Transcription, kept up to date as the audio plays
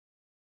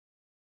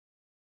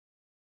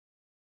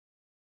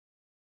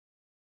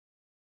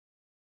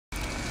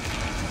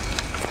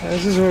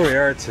This is where we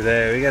are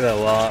today. We got a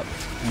lot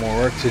more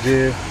work to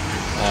do.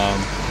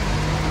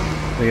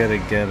 We got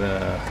to get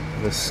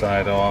this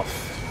side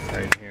off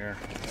right here,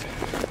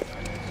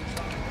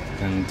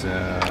 and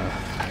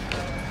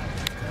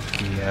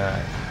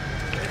the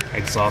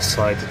exhaust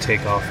side to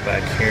take off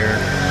back here.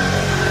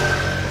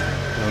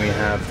 Then we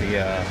have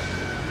the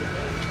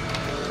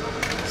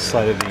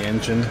side of the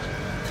engine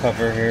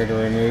cover here to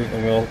remove,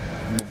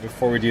 and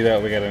before we do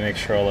that, we got to make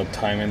sure all the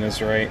timing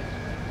is right.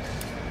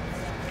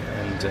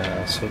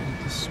 And so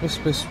this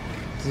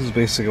is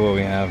basically what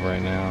we have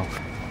right now,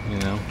 you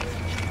know.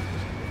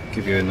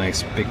 Give you a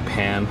nice big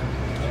pan.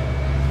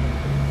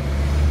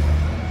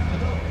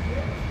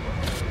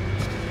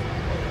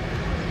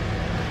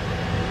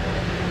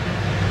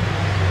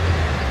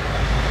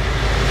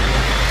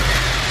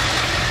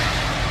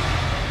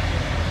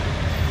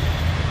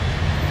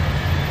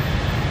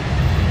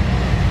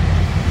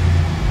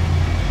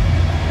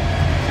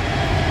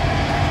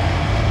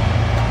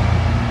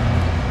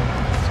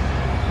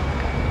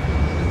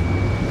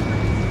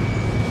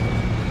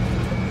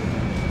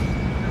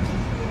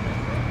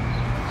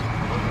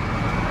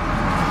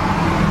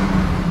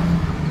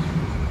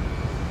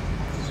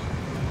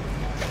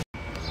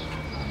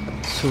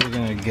 So we're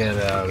gonna get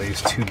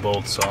these two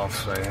bolts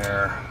off right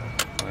here.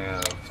 We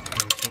have,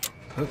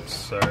 oops,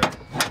 sorry.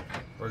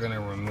 We're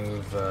gonna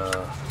remove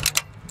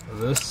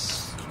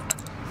this.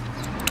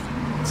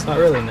 It's not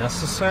really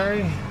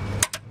necessary,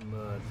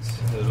 but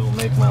it'll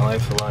make my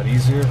life a lot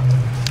easier.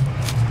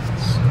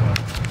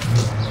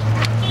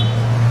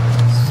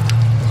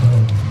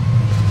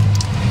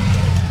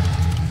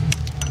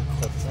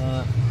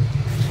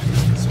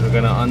 We're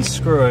going to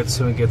unscrew it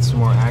so we get some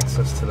more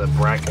access to the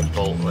bracket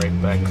bolt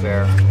right back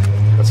there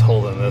that's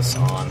holding this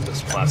on,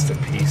 this plastic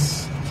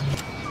piece.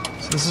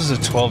 So this is a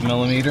 12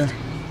 millimeter.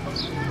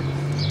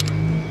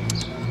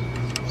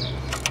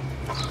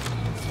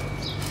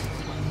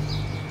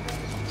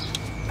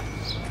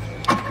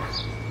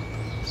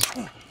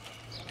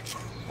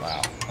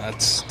 Wow,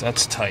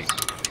 that's tight.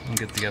 We'll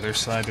get the other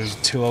side. There's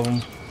two of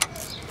them.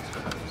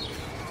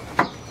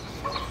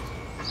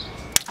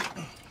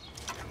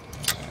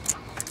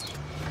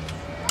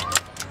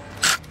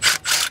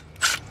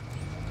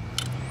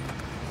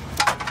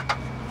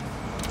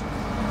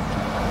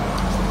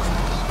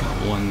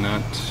 One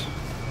nut.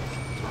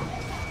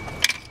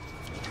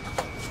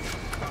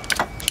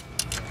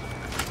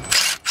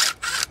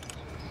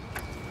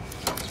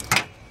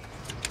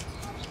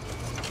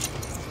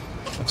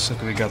 Looks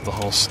like we got the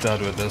whole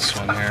stud with this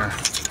one here.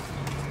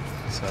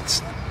 So that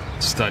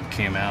stud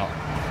came out.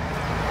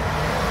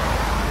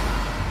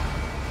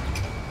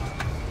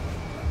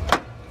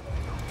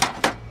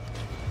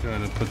 Go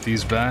ahead and put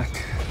these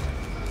back.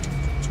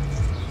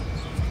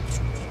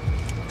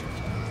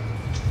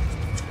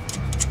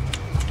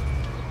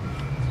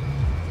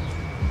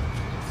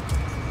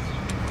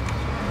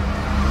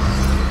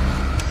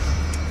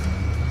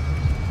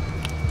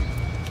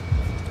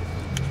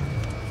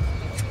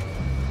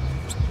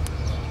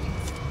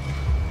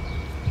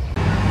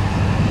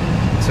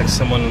 Like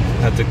someone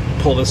had to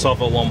pull this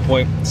off at one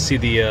point, see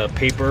the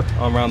paper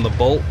around the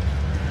bolt,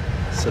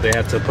 so they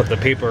had to put the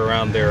paper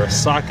around their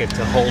socket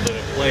to hold it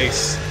in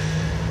place.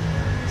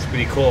 It's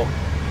pretty cool.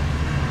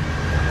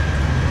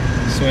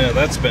 So you know,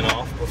 that's been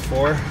off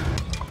before.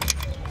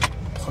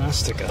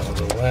 Plastic out of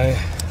the way.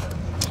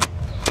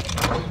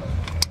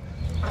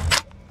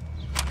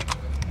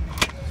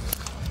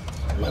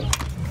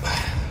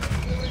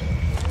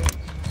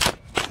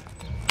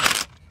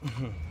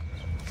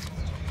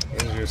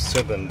 Easier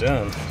said than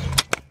done.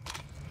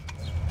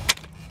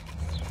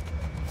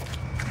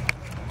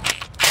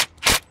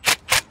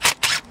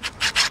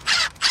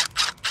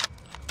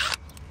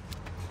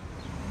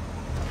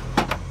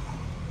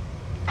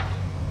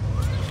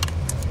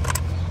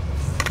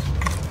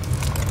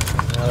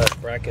 Now that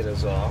bracket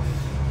is off,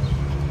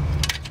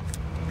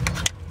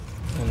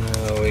 and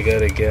now we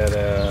gotta get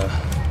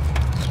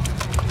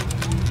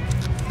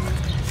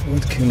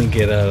what can we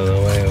get out of the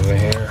way over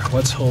here?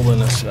 What's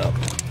holding us up?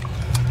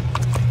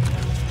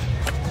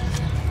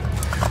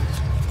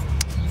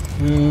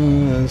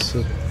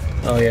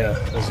 Oh yeah,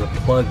 there's a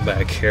plug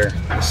back here.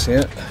 You see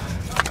it?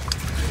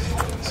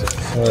 There's a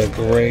plug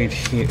right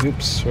here.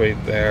 Oops,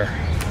 right there.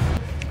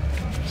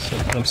 So,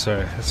 I'm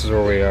sorry, this is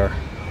where we are.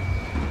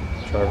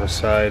 Driver's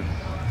side,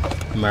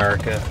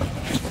 America.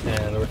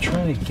 And we're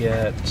trying to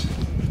get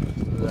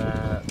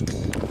that.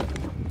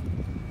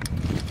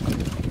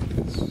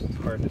 It's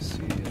hard to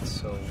see, it's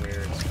so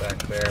weird. It's back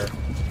there.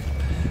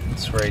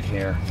 It's right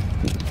here.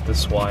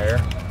 This wire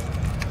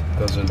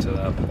goes into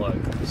that plug,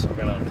 so we're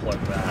gonna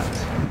unplug that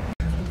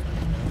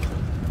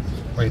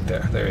right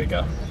there. There you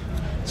go.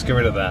 Let's get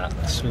rid of that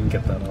so we can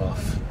get that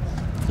off.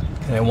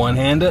 Can I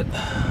one-hand it?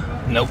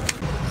 Nope.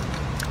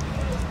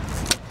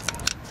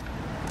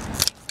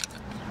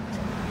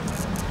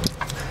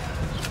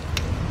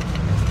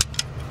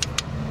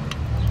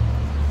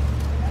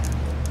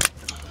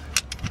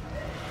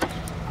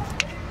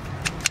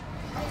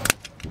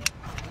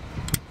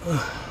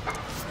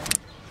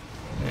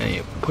 And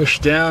you push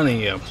down and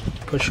you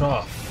push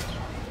off.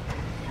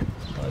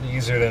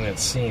 easier than it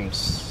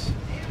seems.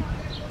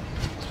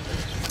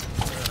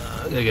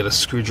 I gotta get a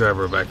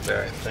screwdriver back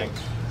there, I think.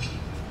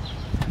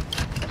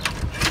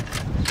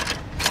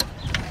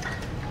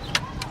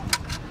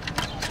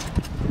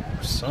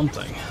 Or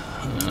something.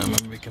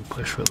 Maybe we can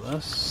push with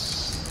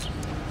this.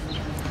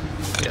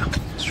 Yeah,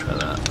 let's try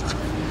that.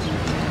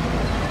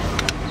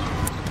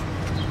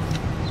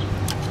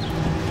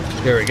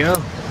 There we go.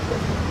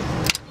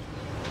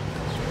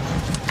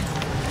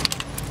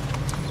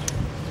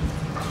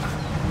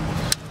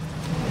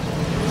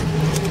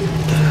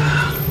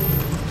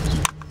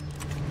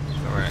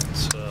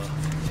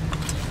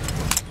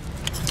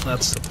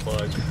 That's the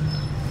plug.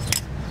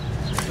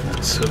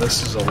 So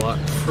this is a lot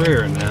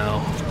freer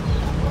now.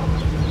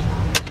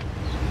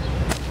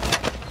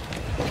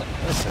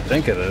 Yes, I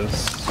think it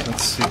is.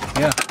 Let's see.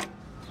 Yeah.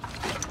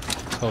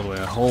 Totally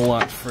a whole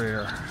lot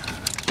freer.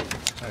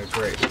 Alright,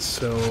 great.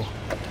 So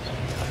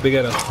we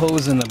got a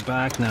hose in the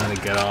back now to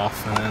get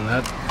off, and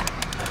then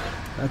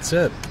that's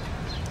it.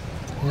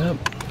 Yep.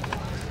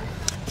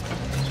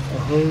 A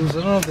hose. I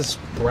don't know if this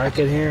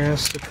bracket here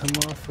has to come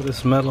off with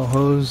this metal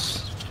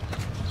hose.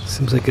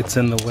 Seems like it's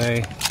in the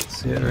way.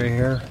 See it right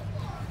here?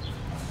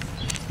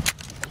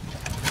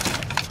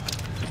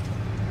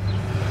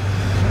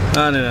 I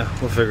don't know.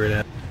 We'll figure it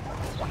out.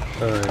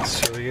 Alright,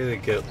 so we gotta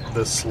get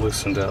this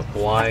loosened up.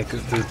 Why?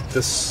 Because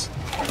this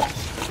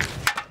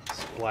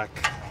black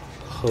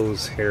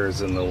hose here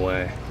is in the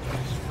way.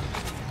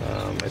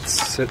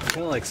 It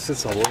kind of like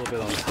sits a little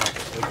bit on top.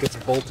 It gets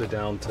bolted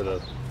down to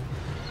the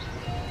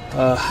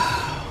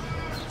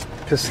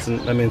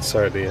piston. I mean,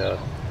 sorry, the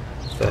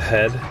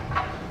head.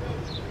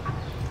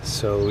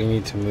 So we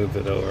need to move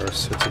it over.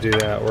 So to do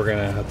that, we're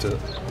gonna have to.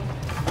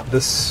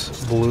 This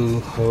blue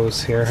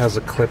hose here has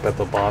a clip at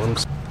the bottom.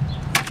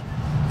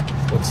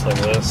 Looks like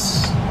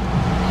this.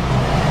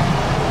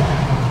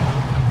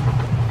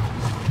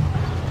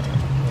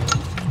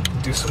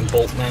 Do some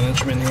bolt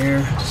management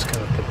here. Just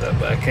kind of put that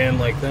back in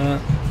like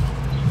that.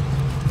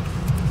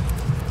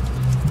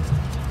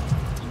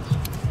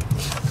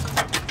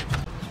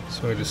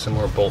 So we do some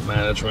more bolt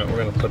management. We're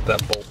gonna put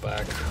that bolt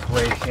back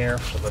right here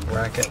for the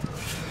bracket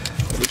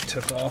that we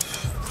took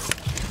off.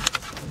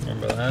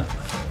 Remember that?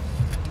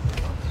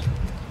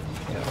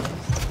 Yeah.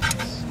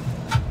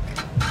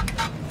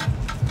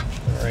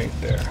 Right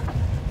there.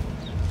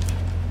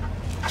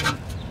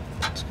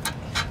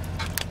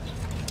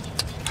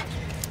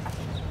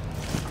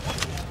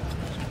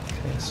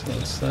 Okay, so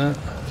that's that.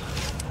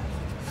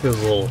 Feels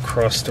a little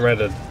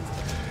cross-threaded.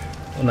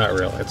 Well, not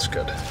really, it's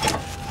good.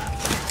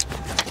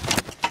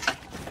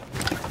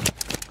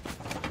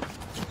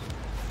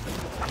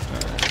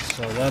 Alright,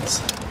 so that's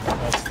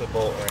the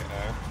bolt right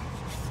there.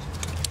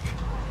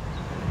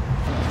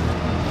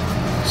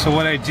 So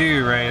what I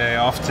do, right, I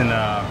often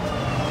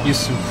use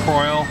some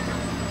Croil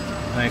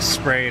and I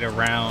spray it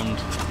around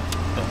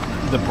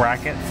the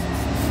bracket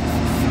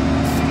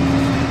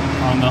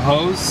on the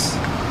hose.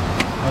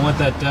 And what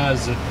that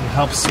does, it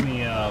helps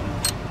me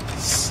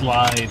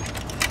slide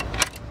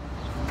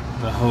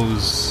the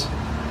hose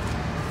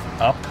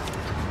up.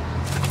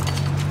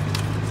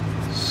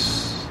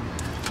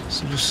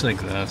 So just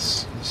like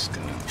this, just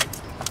gonna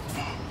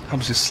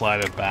helps you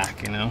slide it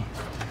back, you know,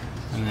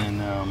 and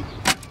then all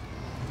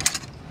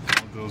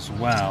goes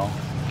well.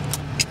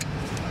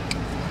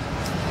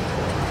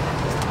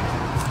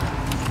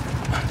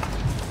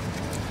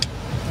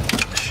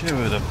 I should be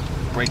able to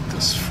break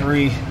this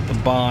free, the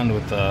bond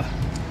with the.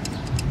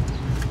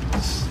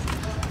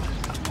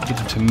 Get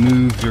it to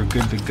move, you're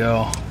good to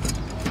go.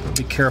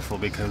 Be careful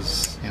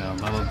because, you know,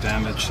 that'll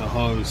damage the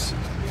hose.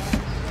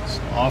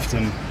 So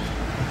often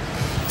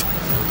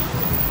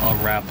I'll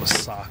wrap a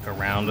sock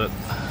around it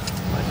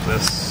like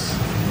this.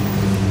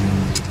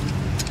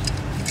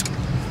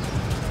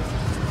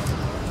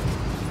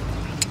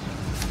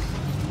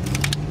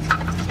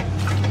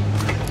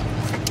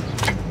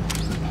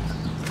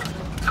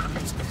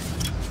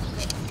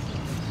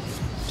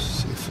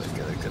 See if I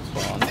get a good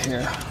bond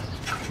here.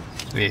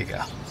 There you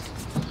go.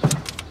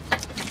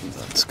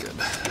 That's good.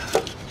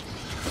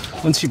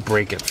 Once you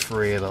break it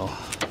free, you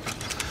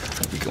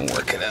can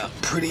work it out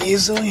pretty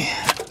easily.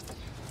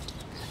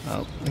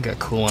 Oh, I got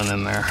coolant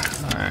in there.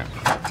 Alright.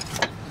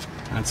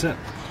 That's it.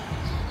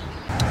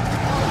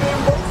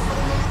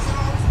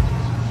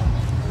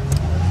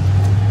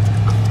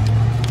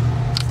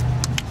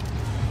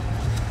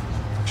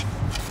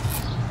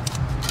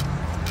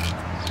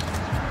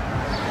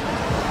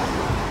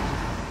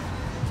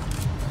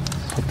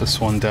 Put this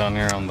one down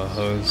here on the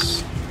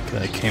hose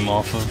that I came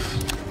off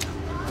of.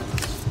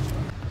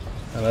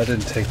 And that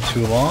didn't take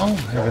too long.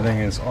 Everything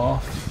is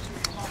off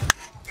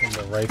from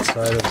the right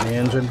side of the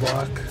engine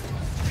block.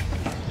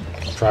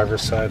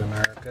 Driver's side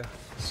America.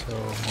 So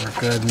we're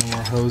good. No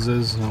more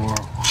hoses, no more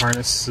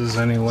harnesses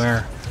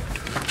anywhere.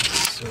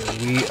 So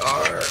we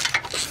are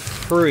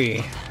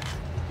free.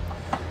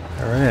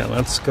 Alright,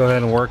 let's go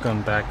ahead and work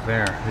on back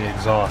there, the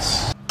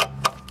exhaust.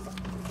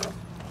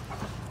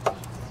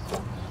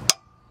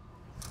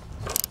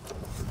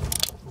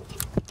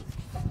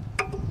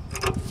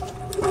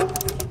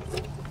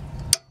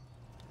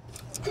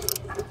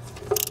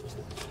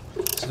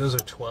 those are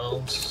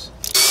 12s.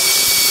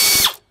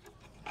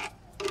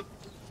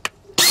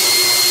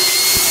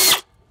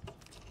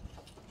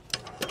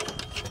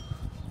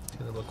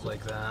 They look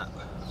like that.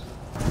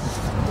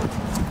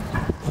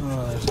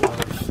 Oh, there's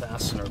another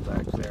fastener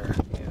back there.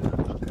 Yeah,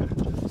 okay.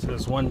 So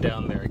there's one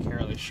down there. I can't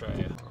really show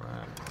you.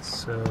 Alright,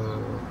 so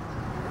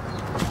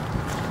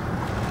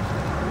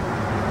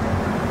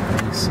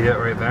you see it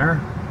right there?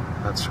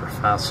 That's your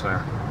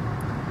fastener.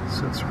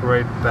 So it's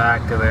right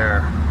back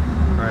there.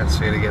 Alright,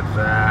 so you gotta get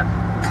that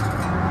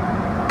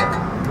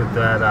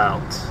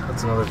out.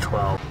 That's another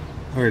 12.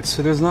 Alright,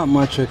 so there's not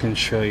much I can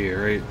show you,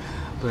 right?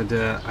 But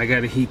I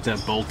gotta heat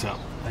that bolt up.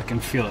 I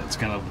can feel it. It's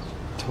gonna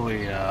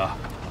totally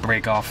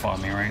break off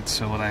on me, right?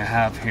 So what I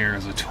have here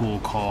is a tool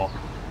called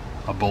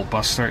a bolt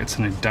buster. It's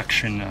an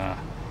induction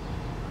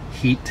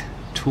heat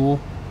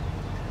tool.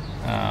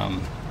 I'll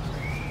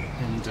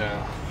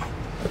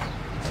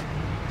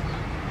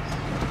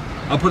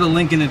put a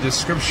link in the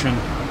description.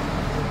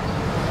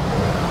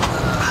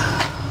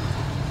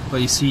 But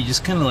you see, you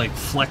just kind of like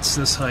flex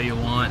this how you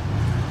want.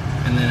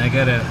 And then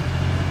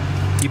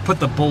you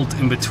put the bolt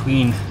in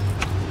between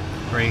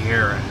right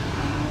here.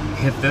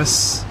 Hit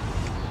this,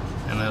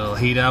 and it'll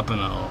heat up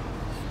and it'll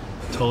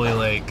totally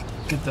like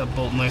get that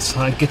bolt nice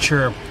on.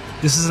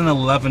 This is an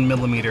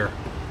 11mm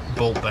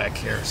bolt back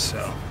here,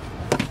 so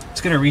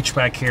it's gonna reach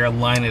back here,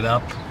 line it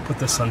up, put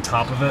this on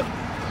top of it,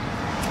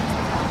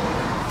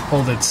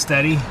 hold it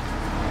steady.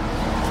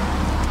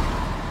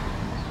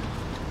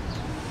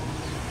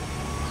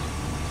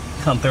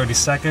 Count 30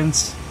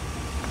 seconds.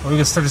 We're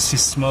gonna start to see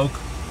smoke.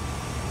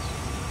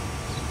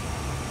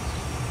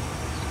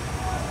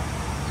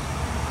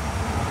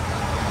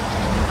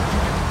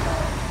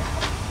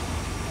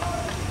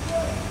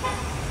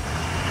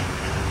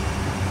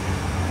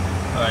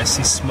 Oh, I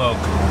see smoke.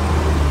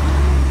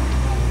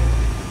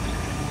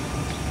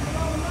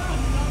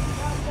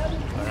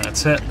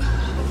 That's it.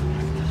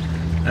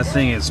 That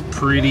thing is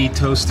pretty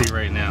toasty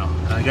right now.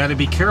 I gotta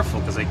be careful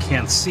because I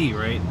can't see,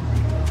 right?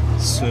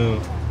 So,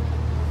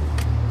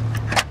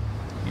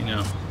 you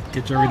know,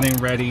 get everything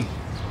ready.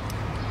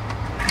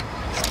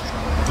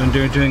 Don't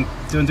do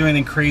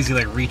anything crazy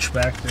like reach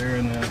back there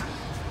and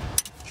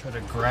try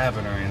to grab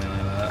it or anything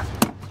like that.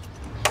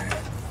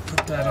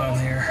 Put that on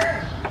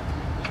here.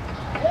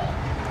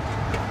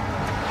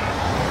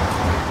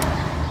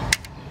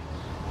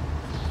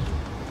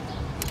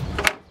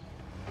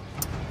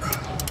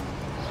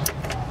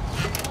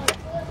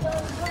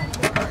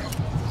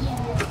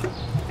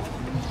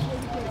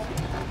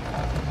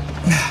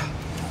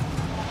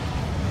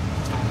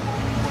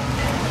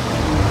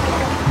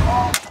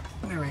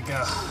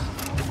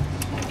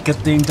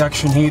 Get the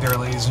induction heater,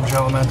 ladies and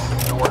gentlemen.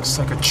 It works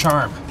like a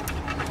charm.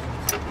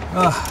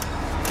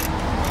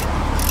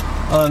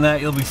 Other than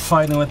that, you'll be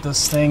fighting with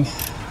this thing.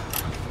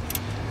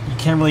 You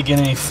can't really get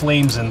any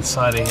flames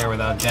inside of here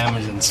without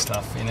damaging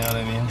stuff, you know what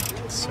I mean?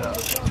 So,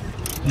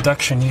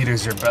 induction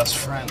heater's your best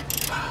friend.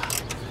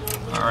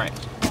 Alright,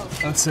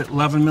 that's it,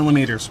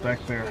 11mm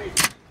back there.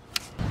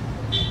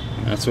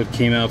 And that's what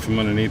came out from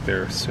underneath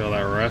there. See all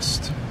that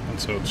rust? And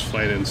so it's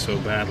fighting so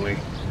badly.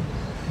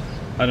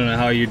 I don't know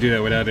how you do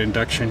that without an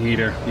induction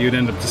heater. You'd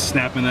end up just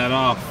snapping that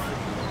off.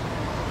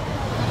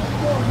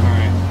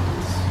 Alright.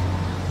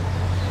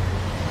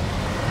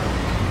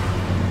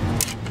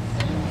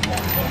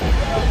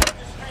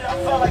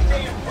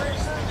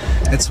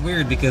 It's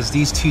weird because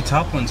these two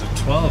top ones are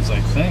 12s,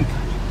 I think.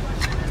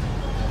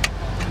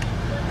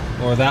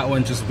 Or that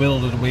one just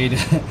whittled away to...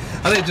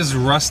 I think it just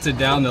rusted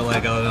down to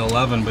like an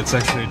 11, but it's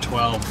actually a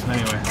 12.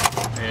 Anyway,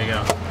 there you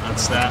go.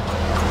 That's that.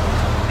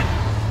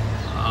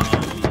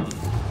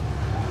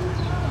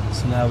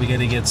 So now we got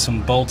to get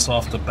some bolts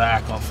off the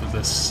back off of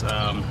this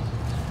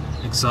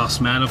exhaust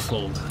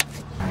manifold.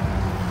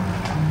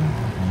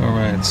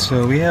 Alright,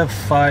 so we have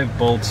 5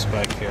 bolts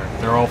back here.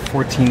 They're all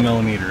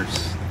 14mm,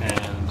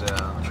 and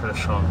I'll try to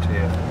show them to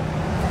you.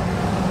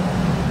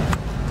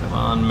 Come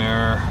on,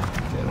 mirror,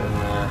 get in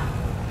there.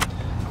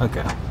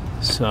 Okay,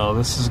 so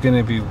this is going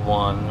to be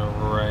one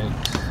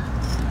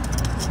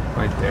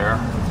right there.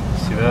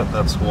 See that?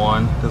 That's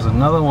one. There's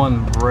another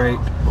one right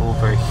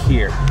over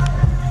here.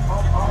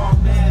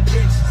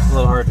 A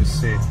little hard to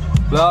see.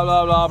 Blah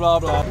blah blah blah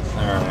blah. Alright,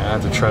 I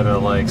have to try to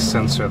like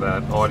censor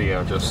that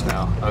audio just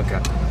now. Okay.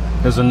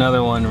 There's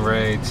another one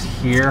right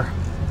here.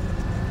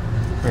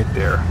 Right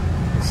there.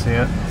 You see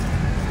it?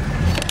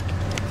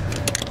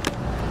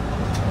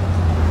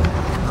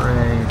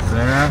 Right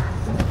there.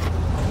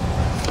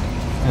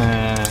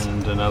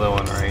 And another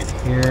one right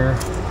here.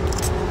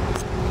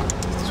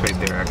 It's right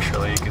there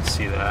actually, you can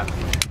see that.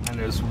 And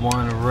there's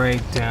one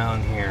right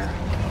down here.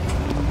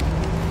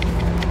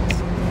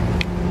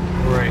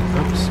 Right,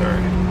 oops,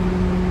 sorry.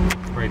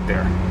 Right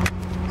there.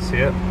 See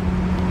it?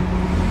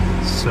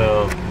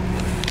 So,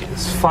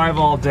 it's 5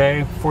 all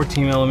day,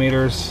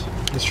 14mm.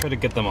 Let's try to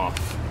get them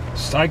off.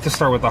 So I like to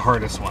start with the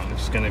hardest one.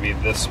 It's going to be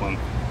this one,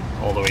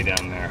 all the way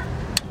down there.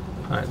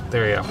 Alright,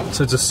 there you go.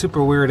 So it's a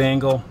super weird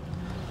angle.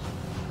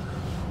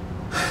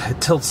 It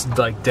tilts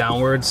like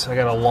downwards. I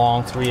got a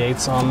long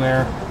 3/8 on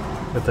there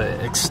with a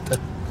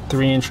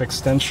 3-inch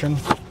extension.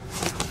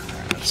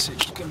 Let's see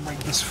if we can break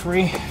this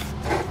free.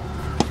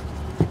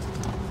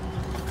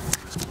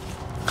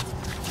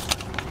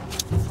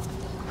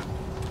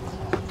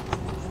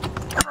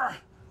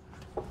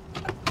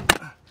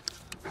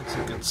 That's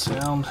a good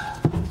sound.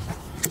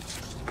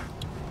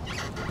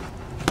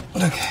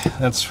 Okay,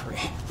 that's free.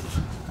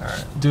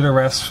 Alright, do the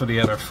rest for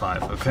the other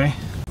 5, okay?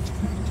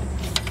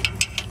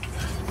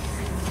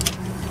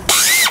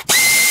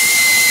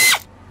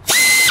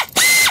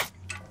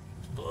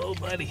 Whoa,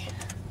 buddy.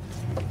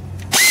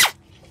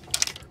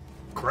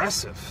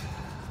 Aggressive.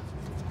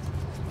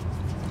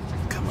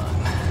 Come on.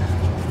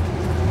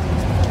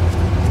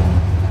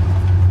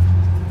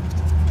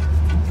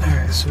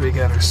 Alright, so we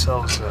got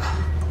ourselves a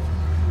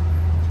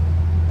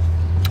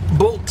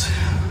bolt.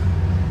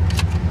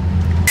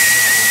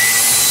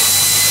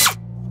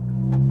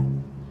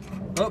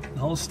 Oh, the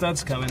whole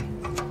stud's coming.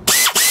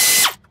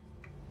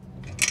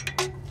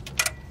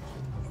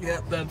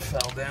 Yep, that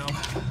fell down.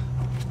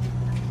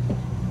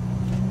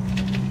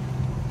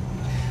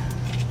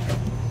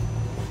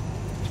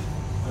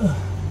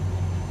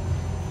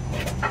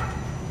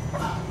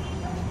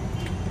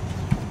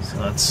 So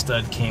that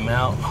stud came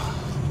out.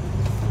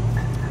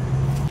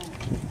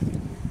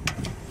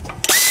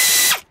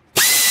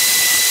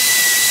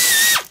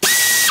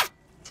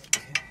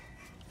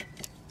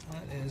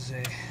 That is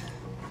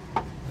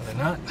another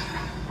nut.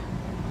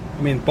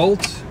 I mean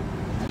bolt.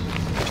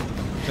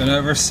 Don't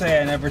ever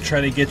say I never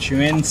try to get you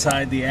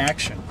inside the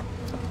action.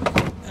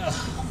 Ugh.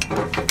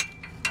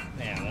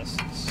 Man, this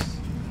is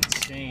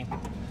insane.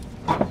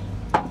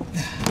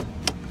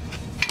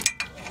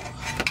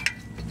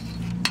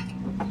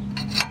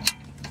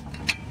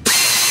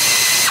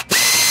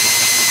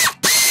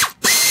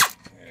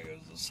 There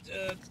goes the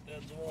stud.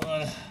 That's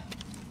one.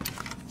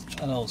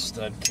 That whole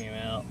stud came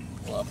out.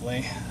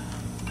 Lovely.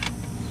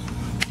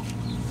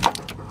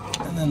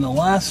 And then the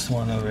last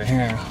one over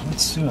here,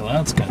 let's see what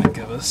that's going to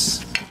give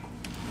us.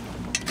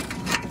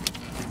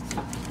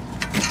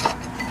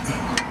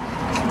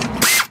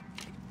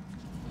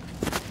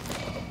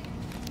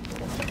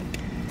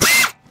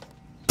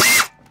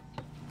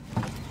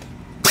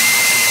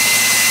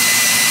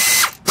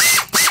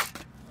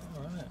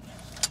 Alright.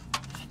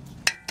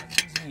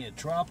 It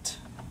dropped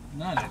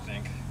none, I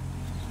think.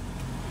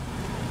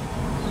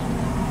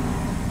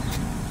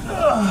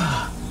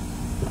 Ugh.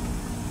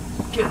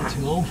 Getting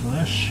too old for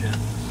this shit.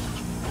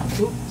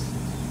 Oops.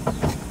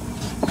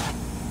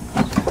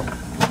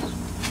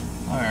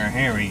 Alright,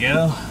 here we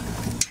go.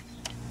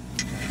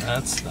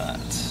 That's that.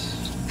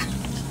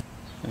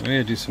 We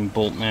gotta do some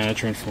bolt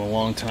management from a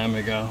long time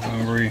ago.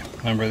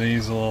 Remember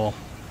these little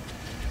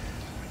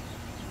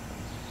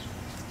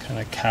kind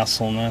of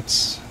castle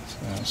nuts? So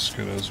I'll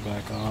screw those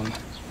back on.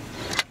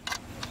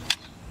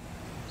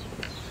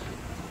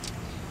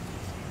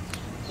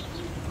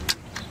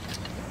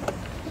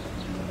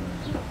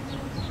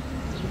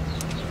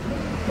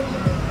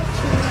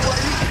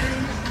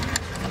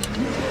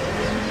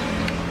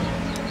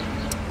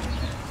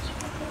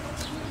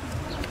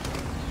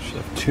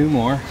 Two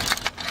more,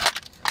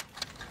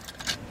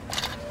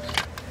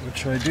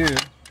 which I do.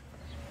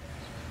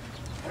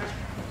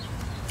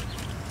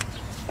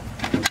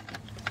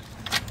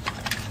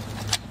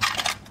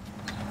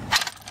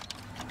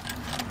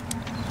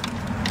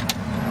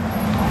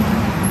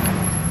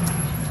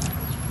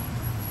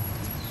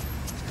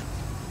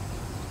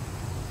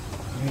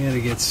 We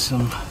gotta get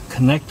some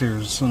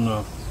connectors on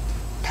the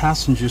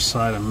passenger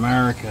side of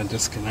America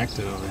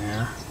disconnected over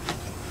here.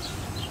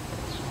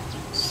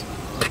 So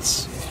let's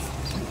see.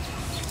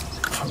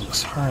 From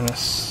this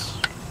harness,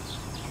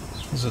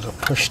 these are the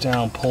push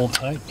down pull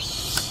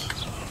types.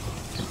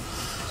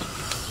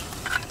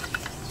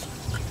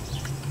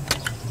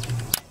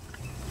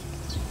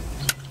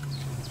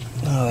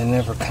 Oh, they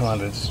never come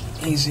out as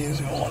easy as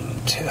we want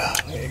them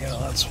to. There you go,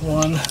 that's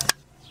one.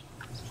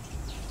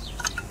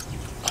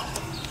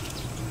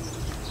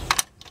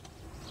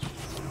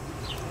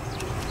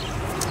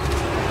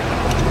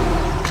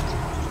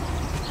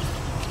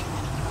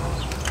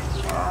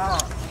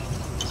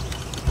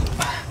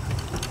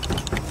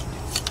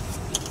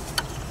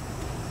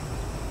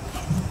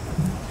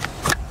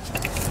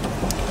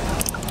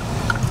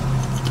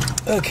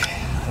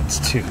 Okay, that's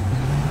two.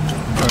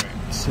 Alright,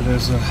 so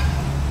there's a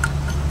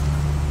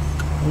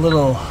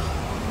little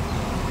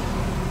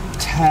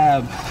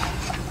tab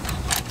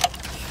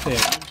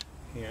thing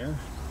here.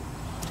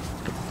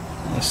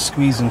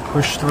 Squeeze and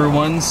push through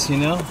ones, you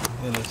know?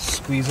 I'm gonna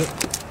squeeze it,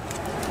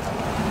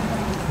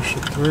 push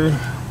it through.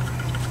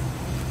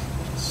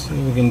 See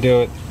if we can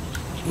do it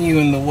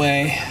even the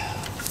way.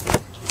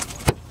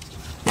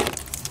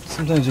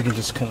 Sometimes you can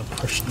just kind of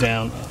push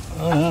down.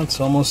 Oh, yeah,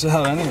 it's almost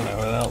out anyway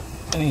without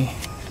any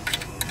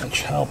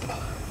much help.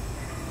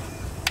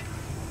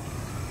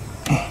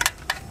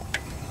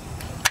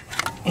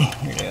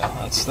 Yeah,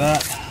 that's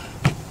that.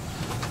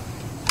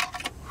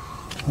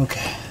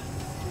 Okay,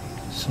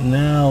 so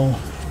now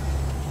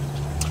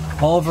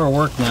all of our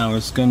work now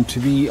is going to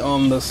be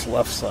on this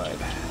left side,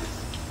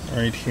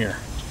 right here.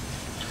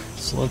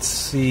 So let's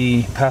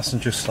see,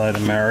 passenger side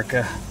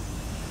America.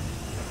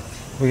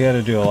 we got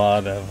to do a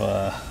lot of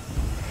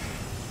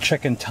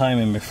checking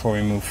timing before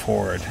we move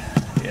forward.